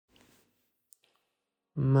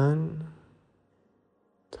من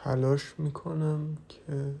تلاش میکنم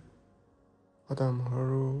که آدم‌ها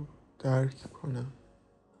رو درک کنم.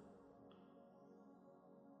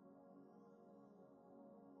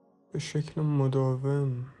 به شکل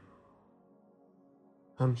مداوم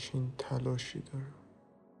همچین تلاشی دارم.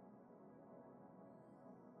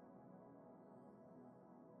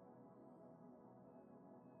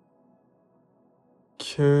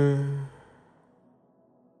 که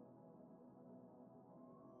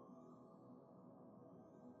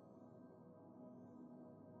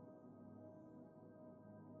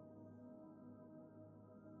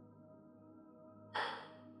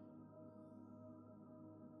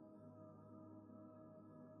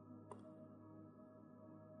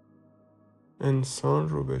انسان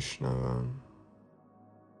رو بشنوم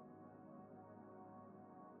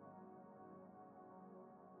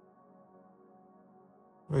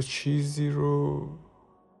و چیزی رو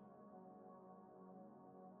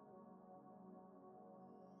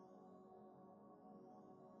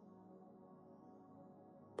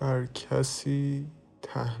بر کسی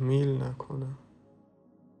تحمیل نکنم.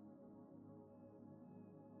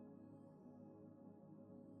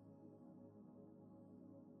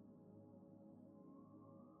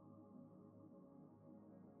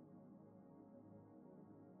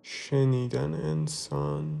 شنیدن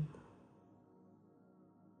انسان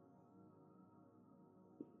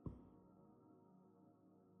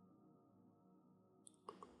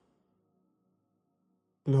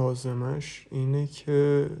لازمش اینه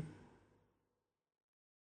که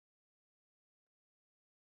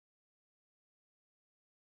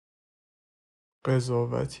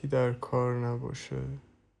قضاوتی در کار نباشه،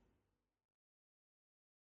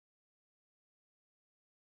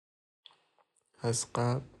 از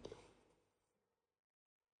قبل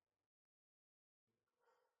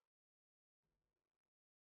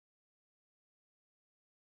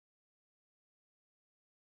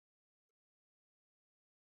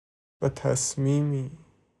و تصمیمی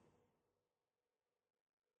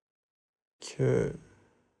که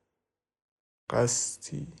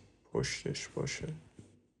قصدی پشتش باشه.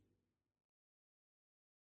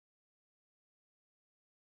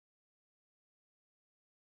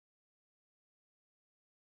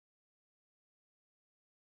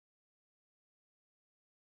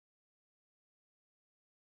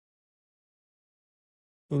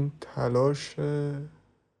 این تلاش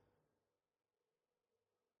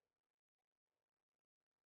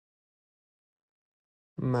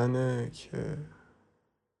منه که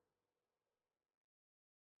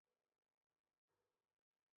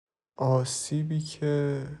آسیبی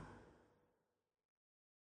که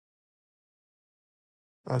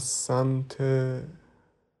از سمت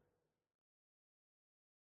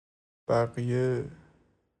بقیه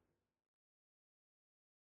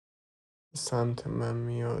سمت من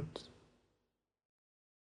میاد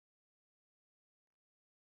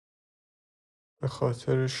به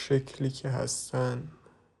خاطر شکلی که هستن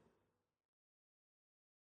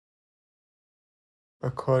و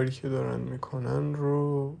کاری که دارن میکنن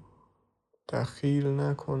رو دخیل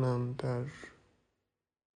نکنم در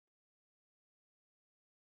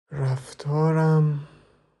رفتارم،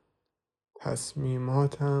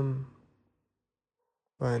 تصمیماتم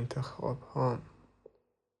و انتخابهام،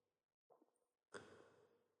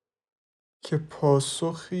 که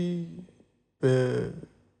پاسخی به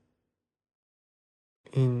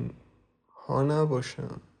این ها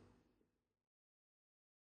نباشم،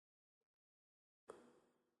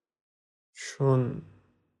 چون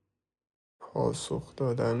پاسخ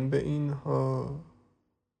دادن به اینها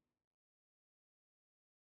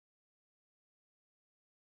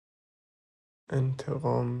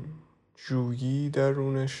انتقام جویی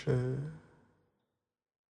درونشه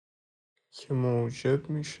که موجب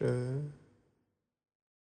میشه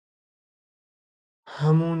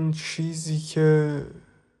همون چیزی که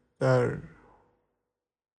در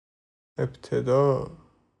ابتدا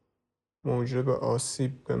موجب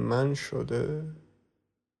آسیب به من شده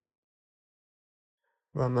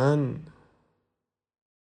و من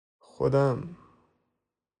خودم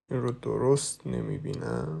این رو درست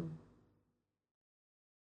نمیبینم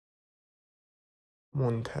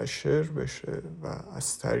منتشر بشه و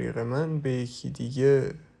از طریق من به یکی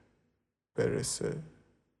دیگه برسه.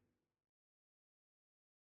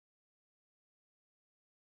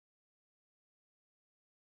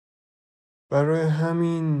 برای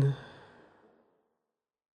همین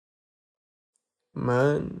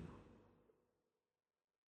من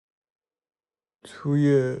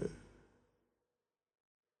توی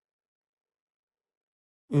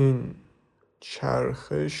این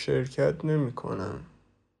چرخه شرکت نمی کنم.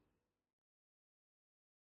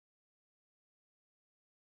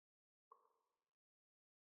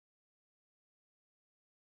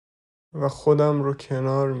 و خودم رو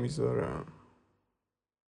کنار میذارم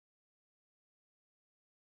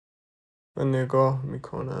و نگاه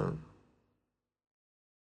میکنم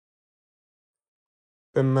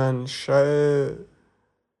به منشأ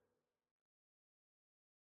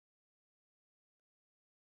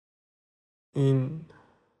این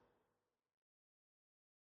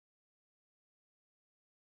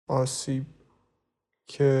آسیب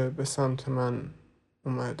که به سمت من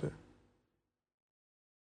اومده.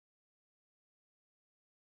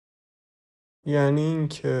 یعنی این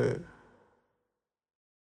که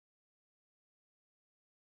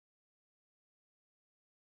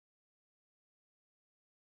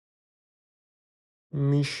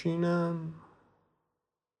میشینم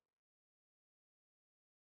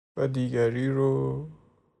و دیگری رو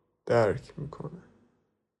درک میکنه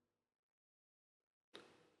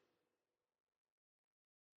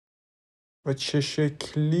و چه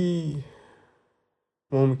شکلی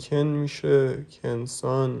ممکن میشه که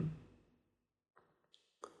انسان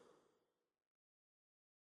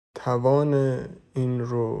توان این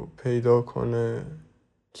رو پیدا کنه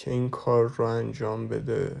که این کار رو انجام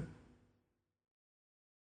بده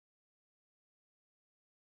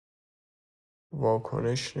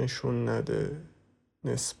واکنش نشون نده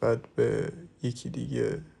نسبت به یکی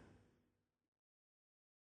دیگه.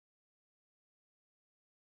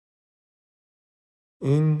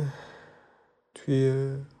 این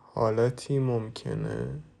توی حالتی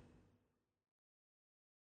ممکنه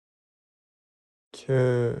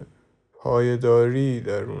که پایداری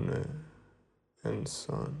درون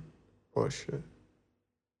انسان باشه،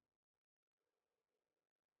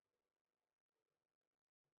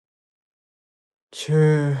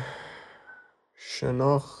 که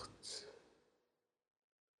شناخت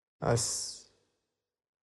از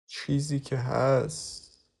چیزی که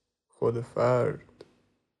هست خود فرد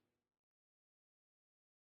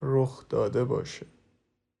رخ داده باشه.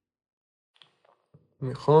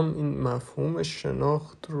 میخوام این مفهوم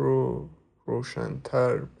شناخت رو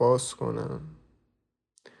روشن‌تر باز کنم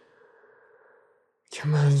که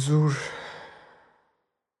منظور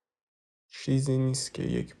چیزی نیست که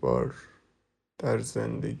یک بار در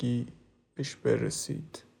زندگی بهش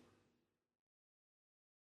برسید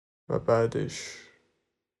و بعدش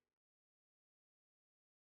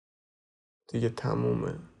دیگه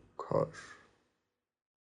تمومه کار،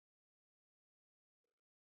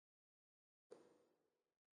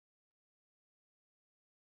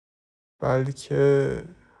 بلکه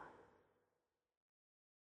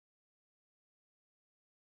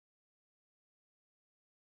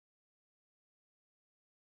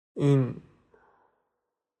این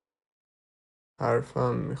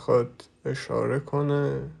حرفم میخواد اشاره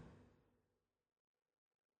کنه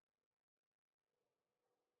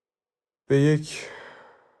به یک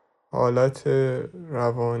حالت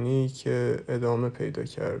روانی که ادامه پیدا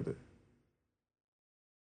کرده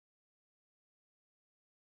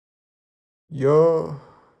یا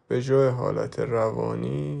به جای حالت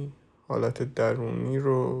روانی حالت درونی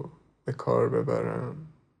رو به کار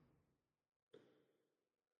ببرم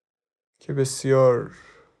که بسیار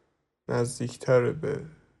نزدیکتر به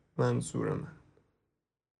منظور من.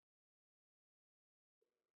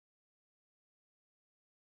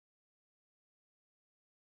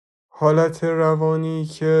 حالت روانی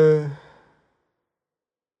که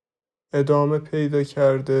ادامه پیدا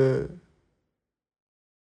کرده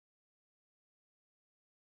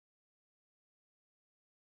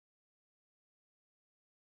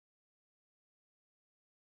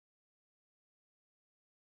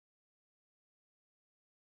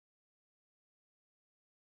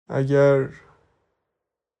اگر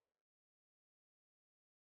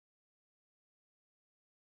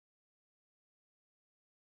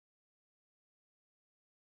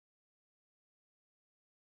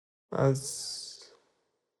از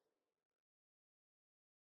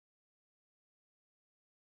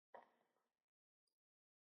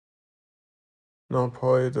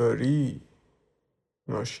ناپایداری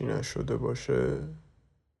ناشی نشده باشه،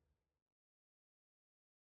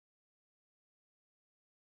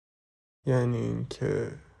 یعنی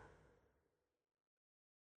اینکه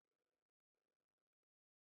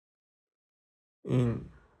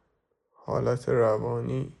این حالت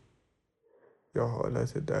روانی یا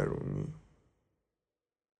حالت درونی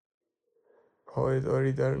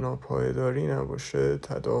پایداری در ناپایداری نباشه،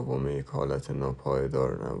 تداوم یک حالت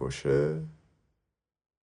ناپایدار نباشه،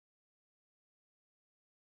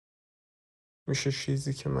 میشه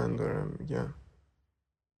چیزی که من دارم میگم.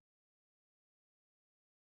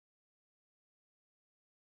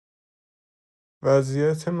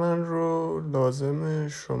 وضعیت من رو لازمه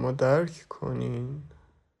شما درک کنین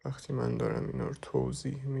وقتی من دارم اینا رو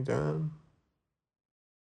توضیح میدم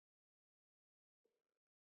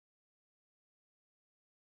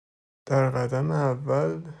در قدم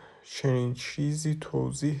اول چنین چیزی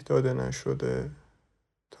توضیح داده نشده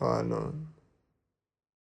تا الان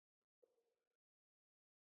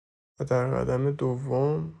و در قدم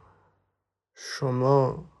دوم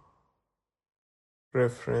شما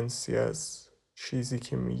رفرنسی از چیزی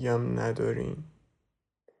که میگم ندارین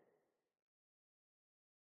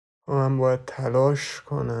و من باید تلاش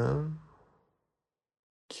کنم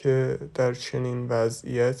که در چنین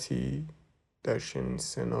وضعیتی، در چنین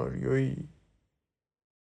سناریویی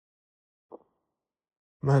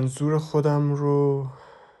منظور خودم رو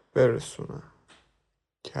برسونم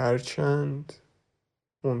که هرچند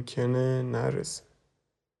ممکنه نرسه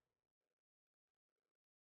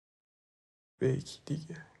به یکی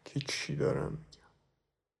دیگه که چی دارم میگم.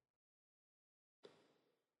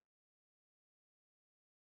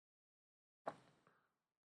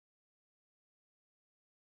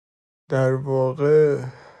 در واقع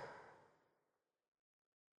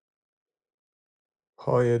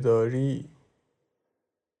پایداری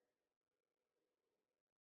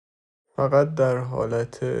فقط در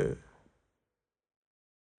حالت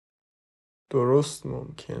درست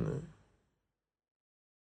ممکنه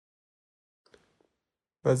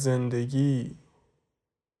و زندگی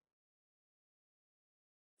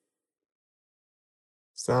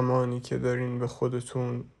زمانی که دارین به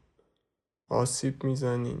خودتون آسیب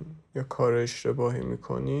میزنین یا کار اشتباهی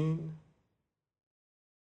میکنین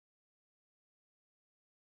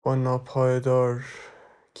با ناپایدار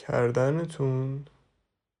کردنتون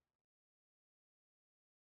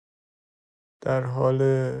در حال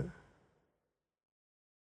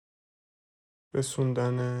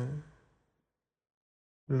رسوندن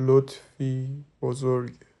لطفی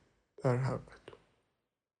بزرگ در حقتون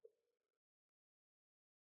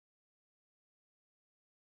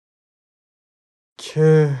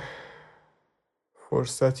که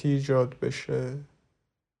فرصتی ایجاد بشه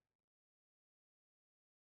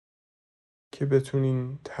که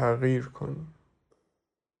بتونین تغییر کنین،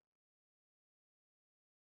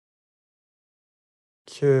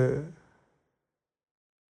 که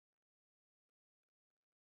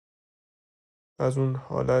از اون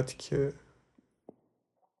حالت که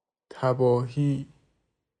تباهی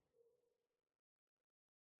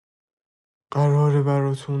قراره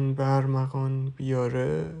براتون برمغان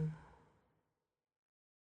بیاره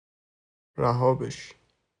رها بشین.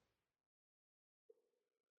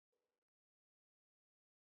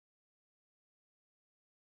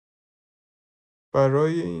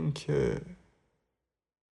 برای اینکه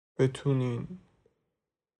بتونین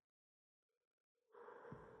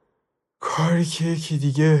کاری که یکی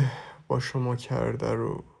دیگه با شما کرده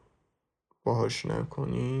رو باهاش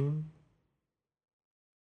نکنین،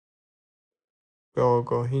 به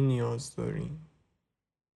آگاهی نیاز دارین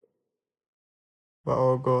و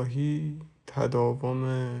آگاهی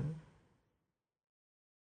تداوم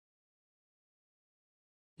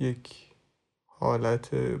یک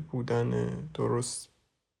حالت بودن درست.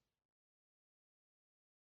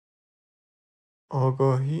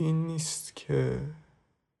 آگاهی این نیست که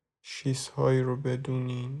چیزهایی رو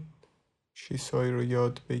بدونین، چیزهایی رو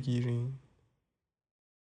یاد بگیرین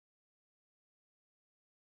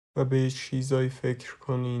و به چیزایی فکر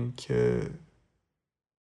کنین که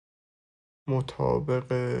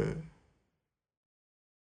مطابق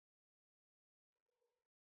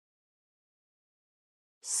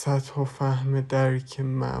سطح و فهم درک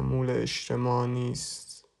معمول اجتماع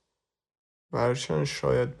نیست و هرچند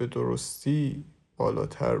شاید به درستی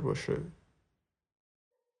بالاتر باشه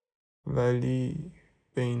ولی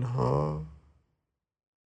به اینها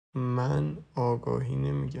من آگاهی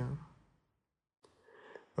نمیگم.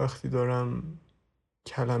 وقتی دارم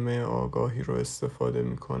کلمه آگاهی رو استفاده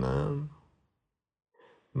میکنم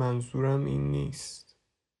منظورم این نیست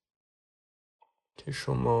که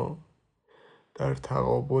شما در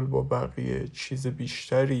تقابل با بقیه چیز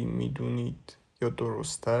بیشتری میدونید یا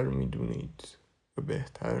درستتر میدونید یا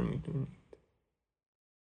بهتر میدونید.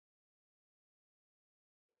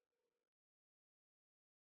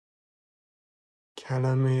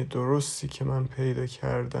 کلمه درستی که من پیدا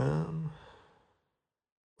کردم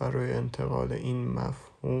برای انتقال این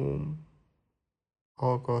مفهوم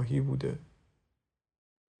آگاهی بوده،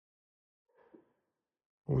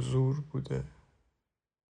 حضور بوده،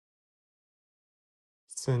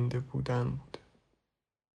 زنده بودن بوده.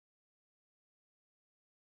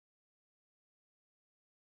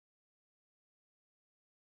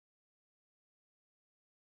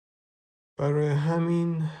 برای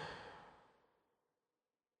همین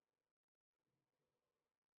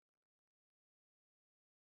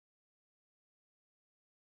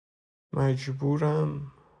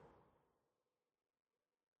مجبورم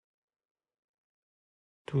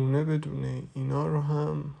دونه بدونه اینا رو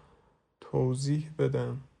هم توضیح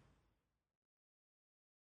بدم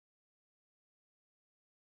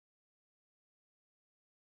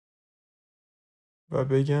و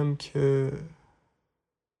بگم که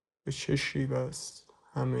به چه شیوه است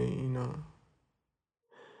همه اینا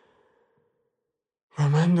و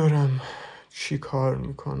من دارم چی کار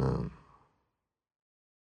میکنم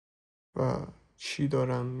و چی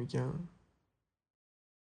دارم میگم،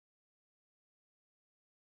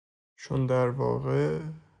 چون در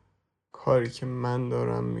واقع کاری که من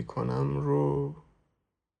دارم میکنم رو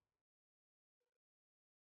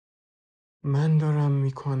من دارم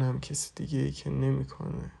میکنم، کسی دیگه ای که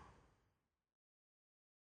نمیکنه.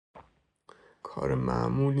 کار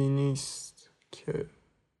معمولی نیست که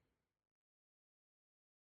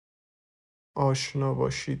آشنا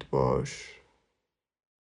باشید باش.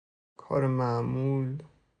 کار معمول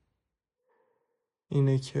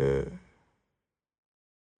اینه که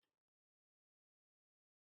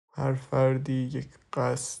هر فردی یک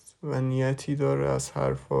قصد و نیتی داره از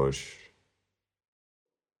حرفاش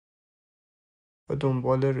و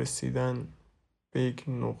دنبال رسیدن به یک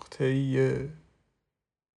نقطه‌ایه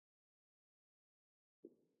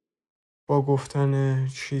با گفتن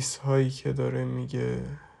چیزهایی که داره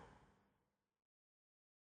میگه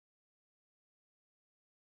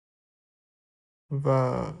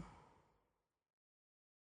و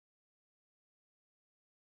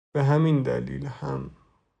به همین دلیل هم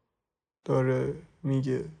داره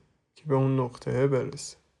میگه که به اون نقطه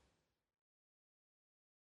برسه.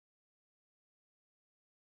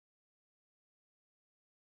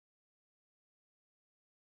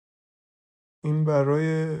 این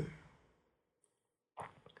برای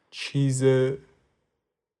چیز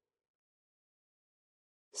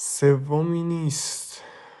سومی نیست،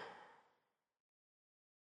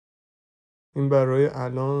 این برای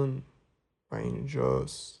الان و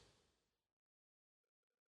اینجاست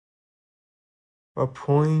و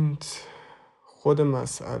پوینت خود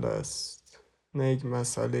مسئله است، نه یک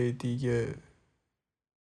مسئله دیگه.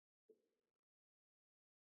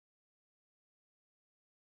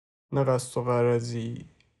 نه قصد و غرضی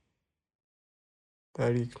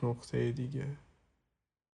در یک نقطه دیگه.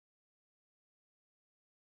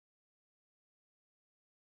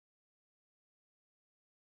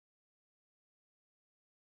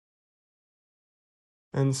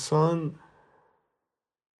 انسان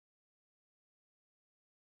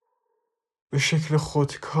به شکل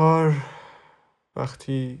خودکار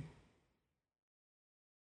وقتی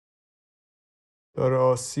داره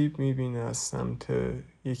آسیب میبینه از سمت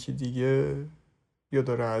یکی دیگه یا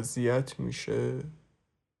داره اذیت میشه،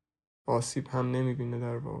 آسیب هم نمیبینه،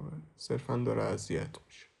 در واقع صرفا داره اذیت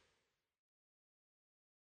میشه،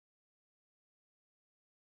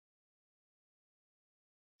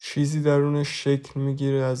 چیزی درونش شکل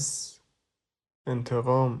میگیره از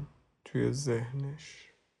انتقام توی ذهنش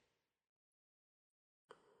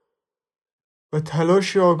و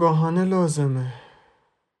تلاشی آگاهانه لازمه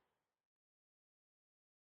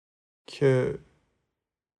که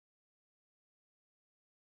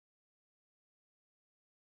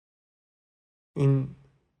این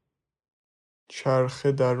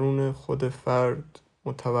چرخه درون خود فرد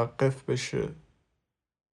متوقف بشه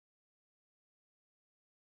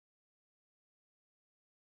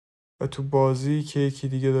و تو بازی که یکی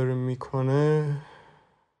دیگه داره میکنه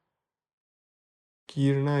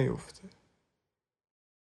گیر نیفته،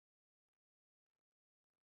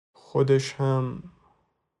 خودش هم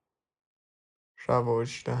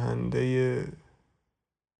رواج دهنده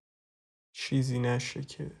چیزی نشه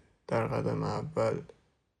که در قدم اول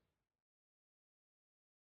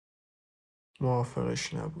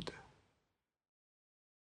موافقش نبوده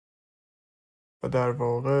و در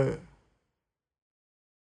واقع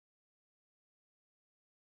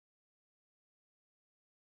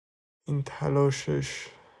این تلاشش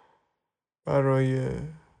برای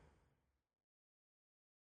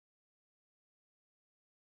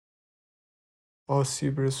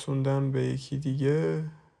آسیب رسوندن به یکی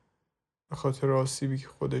دیگه به خاطر آسیبی که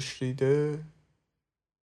خودش دیده،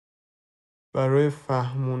 برای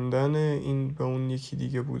فهموندن این به اون یکی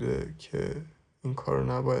دیگه بوده که این کار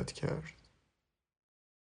نباید کرد.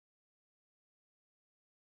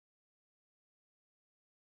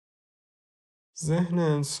 ذهن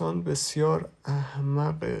انسان بسیار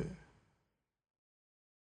احمقه،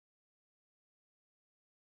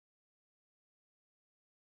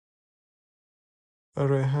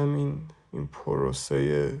 برای همین این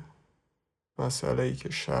پروسه مسئله‌ای که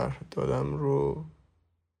شرح دادم رو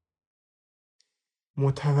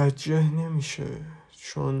متوجه نمیشه،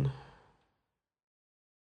 چون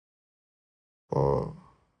با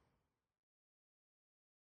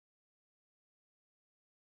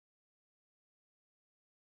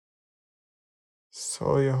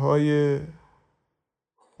سایه های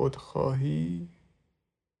خودخواهی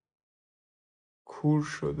کور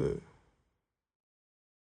شده.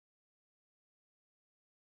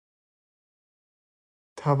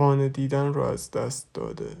 توان دیدن رو از دست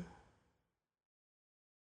داده.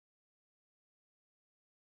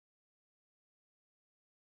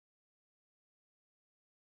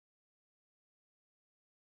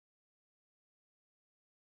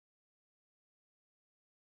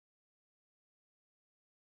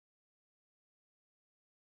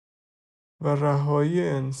 و رهایی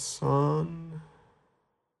انسان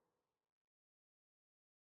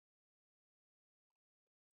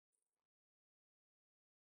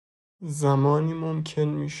زمانی ممکن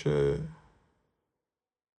میشه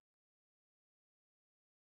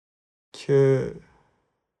که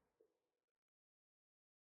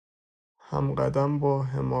همقدم با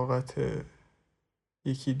حماقت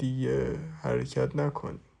یکی دیگه حرکت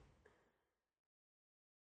نکنی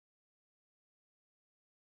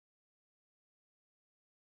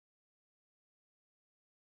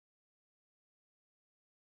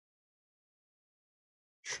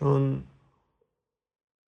چون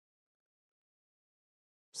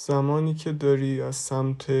زمانی که داری از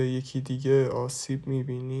سمت یکی دیگه آسیب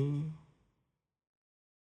میبینی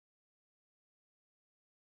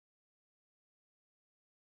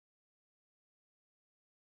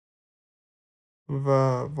و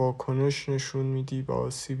واکنش نشون میدی به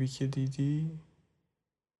آسیبی که دیدی،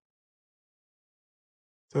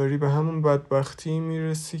 داری به همون بدبختی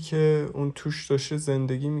میرسی که اون توش داشته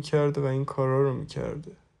زندگی میکرده و این کارا رو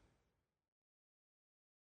میکرده.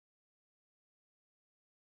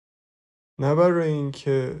 نه برای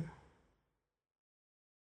اینکه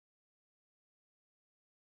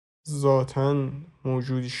ذاتاً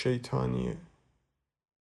موجودی شیطانیه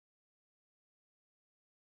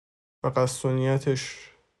و قصد و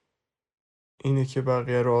نیتش اینه که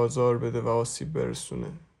بقیه رو آزار بده و آسیب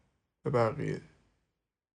برسونه به بقیه.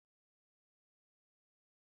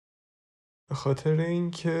 به خاطر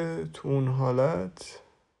اینکه تو اون حالت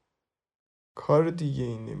کار دیگه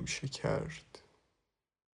ای نمیشه کرد.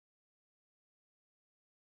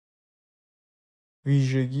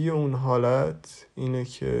 ویژگی اون حالت اینه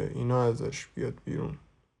که اینا ازش بیاد بیرون.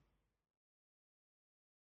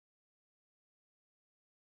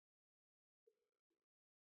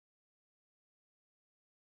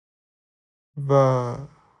 و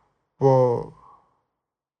با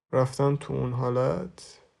رفتن تو اون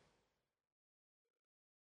حالت،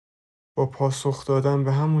 با پاسخ دادن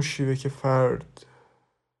به همون شیوه که فرد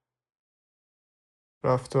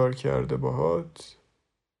رفتار کرده باهات،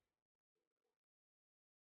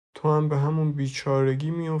 تو هم به همون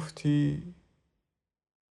بیچارگی میافتی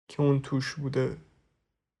که اون توش بوده.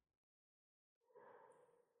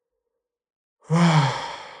 و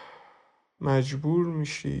مجبور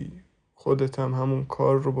میشی خودت هم همون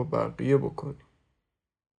کار رو با بقیه بکنی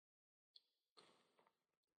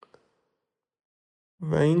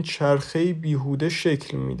و این چرخه بیهوده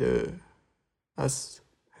شکل میده از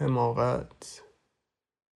حماقت،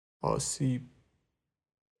 آسیب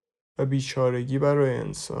و بیچارگی برای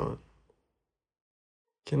انسان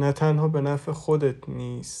که نه تنها به نفع خودت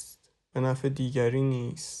نیست، به نفع دیگری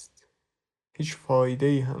نیست، هیچ فایده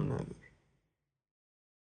ای هم نداره.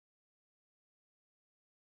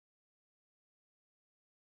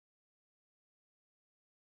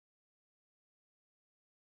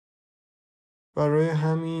 برای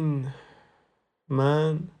همین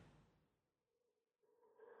من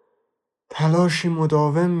تلاشی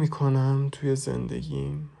مداوم میکنم توی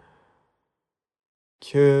زندگیم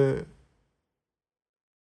که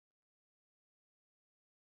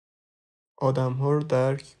آدم‌ها رو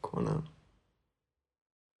درک کنم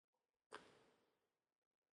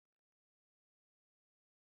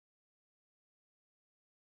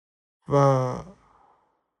و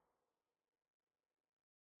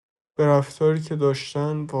به رفتاری که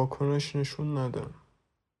داشتن واکنش نشون ندم.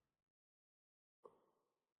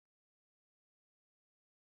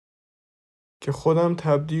 که خودم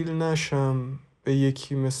تبدیل نشم به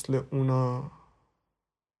یکی مثل اونا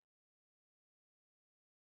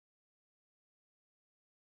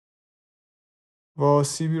و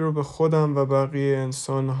آسیبی رو به خودم و بقیه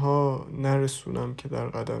انسان‌ها نرسونم که در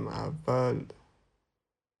قدم اول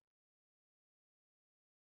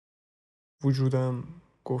وجودم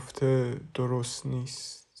گفته درست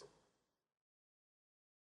نیست.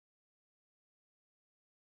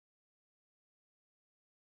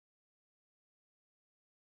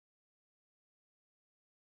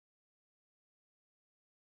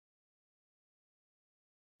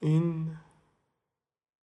 این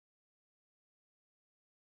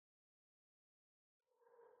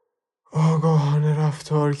آگاهانه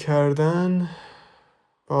رفتار کردن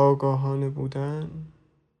و آگاهانه بودن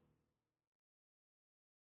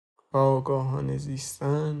و آگاهانه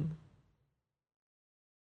زیستن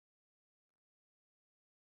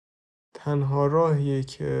تنها راهیه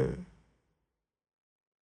که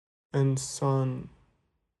انسان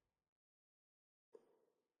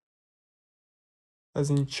از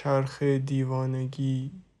این چرخه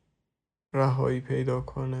دیوانگی رهایی پیدا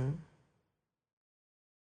کنه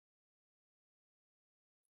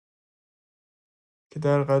که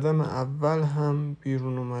در قدم اول هم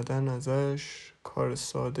بیرون اومدن ازش کار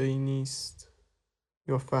ساده ای نیست،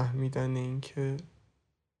 یا فهمیدن این که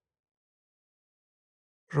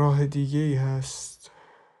راه دیگه ای هست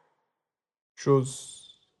جز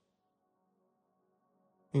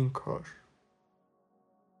این کار.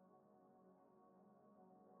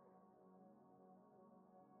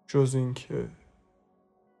 جز این که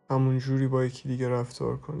همون جوری با یکی دیگه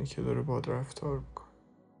رفتار کنی که داره باد رفتار میکنه.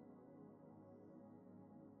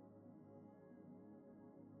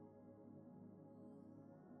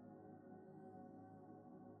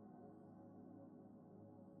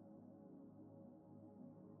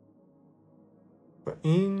 و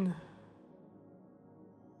این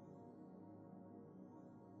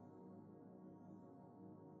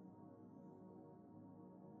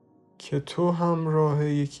که تو همراه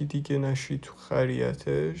یکی دیگه نشی تو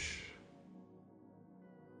خریتش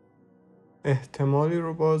احتمالی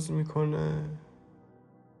رو باز میکنه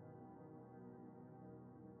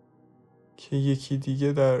که یکی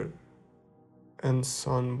دیگه در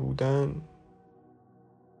انسان بودن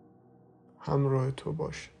همراه تو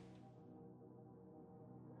باشه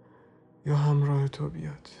یا همراه تو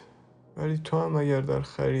بیاد. ولی تو هم اگر در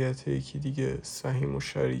خریت یکی دیگه سهیم و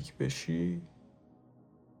شریک بشی،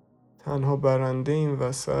 تنها برنده این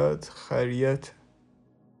وسط خریت،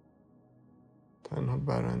 تنها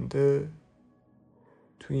برنده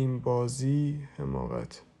تو این بازی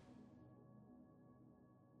حماقت.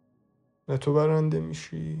 نه تو برنده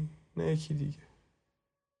میشی نه یکی دیگه.